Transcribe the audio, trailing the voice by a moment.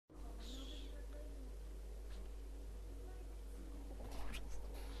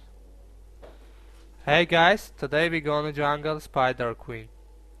Hey guys, today we're gonna jungle Spider Queen.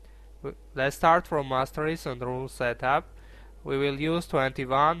 Let's start from Masteries and rule setup. We will use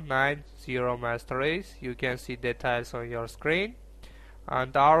 2190 Masteries. You can see details on your screen.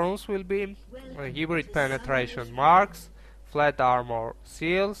 And our runes will be hybrid penetration marks, flat armor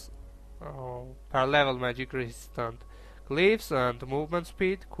seals, per level magic resistant glyphs, and movement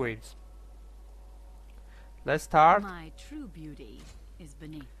speed Quints. Let's start. My true beauty is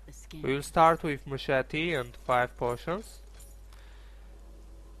beneath the skin. We will start with machete and 5 potions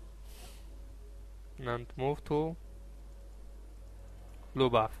and move to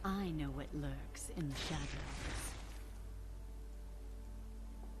blue buff. I know what lurks in the shadows.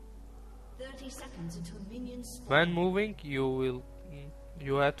 30 seconds until minions spawn. When moving, you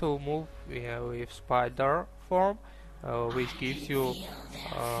have to move with spider form, which gives you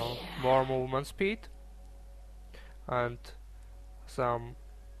more movement speed and some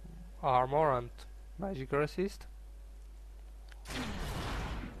armor and magic resist.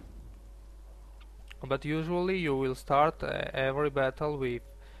 But usually you will start every battle with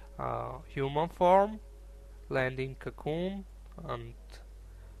human form, landing cocoon and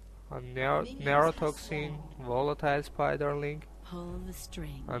neurotoxin, volatile spiderling, Pull the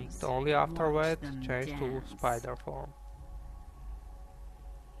strings. and only afterward Watch them change to dance. spider form.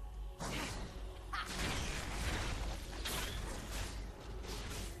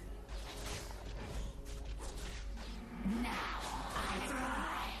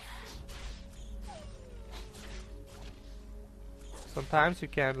 Sometimes you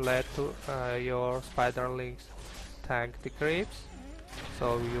can let your spiderlings tank the creeps,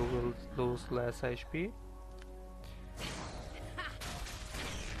 so you will lose less HP.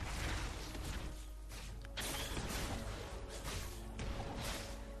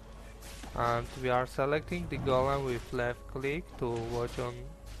 And we are selecting the golem with left click to watch on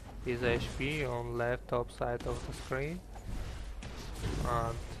his HP on left top side of the screen,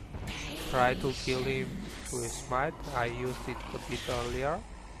 and try to kill him with smite. I used it a bit earlier.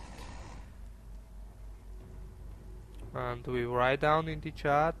 And we write down in the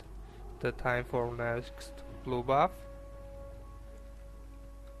chat the time for next blue buff.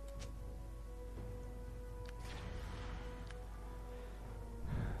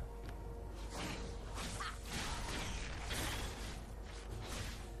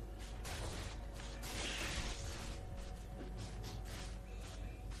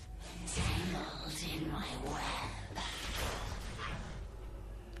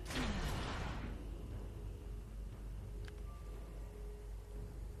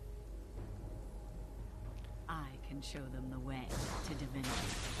 I can show them the way to divinity.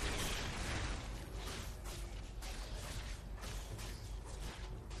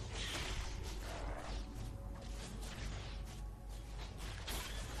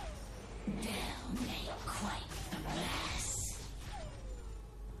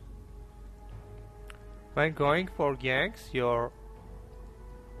 When going for ganks, your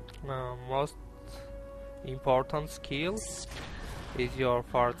most important skill is your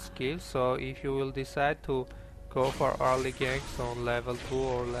fourth skill. So if you will decide to go for early ganks on level 2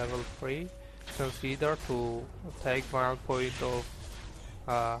 or level 3, consider to take 1 point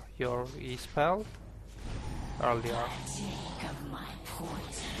of your E-spell earlier.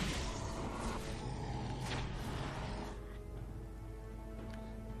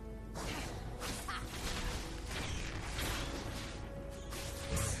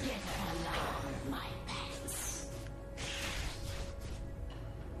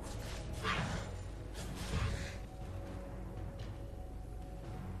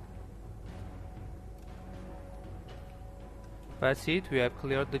 That's it, we have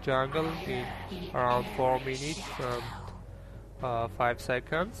cleared the jungle in around 4 minutes and 5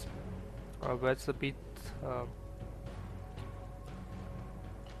 seconds. That's a bit...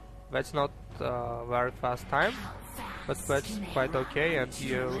 that's not very fast time, but that's quite okay, and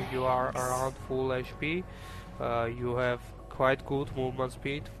you are around full HP. You have quite good movement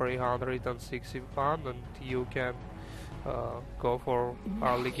speed, 361, and you can go for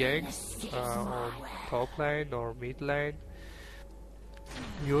early ganks on top lane or mid lane.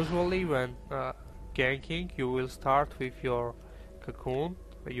 Usually when ganking, you will start with your cocoon.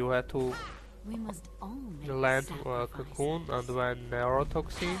 You have to We must all make land sacrifices. cocoon and then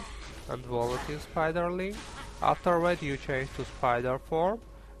neurotoxin and volatile spiderling. Afterward you change to spider form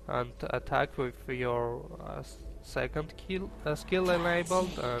and attack with your second skill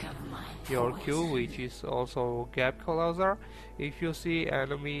enabled and your Q, which is also gap closer. If you see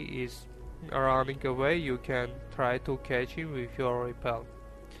enemy is running away, you can try to catch him with your repel.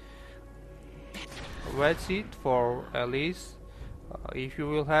 That's it for Elise. If you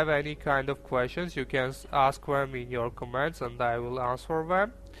will have any kind of questions, you can ask them in your comments and I will answer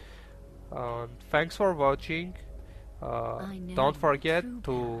them. Thanks for watching. Don't forget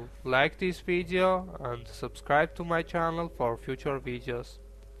to like this video and subscribe to my channel for future videos.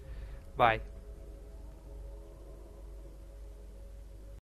 Bye.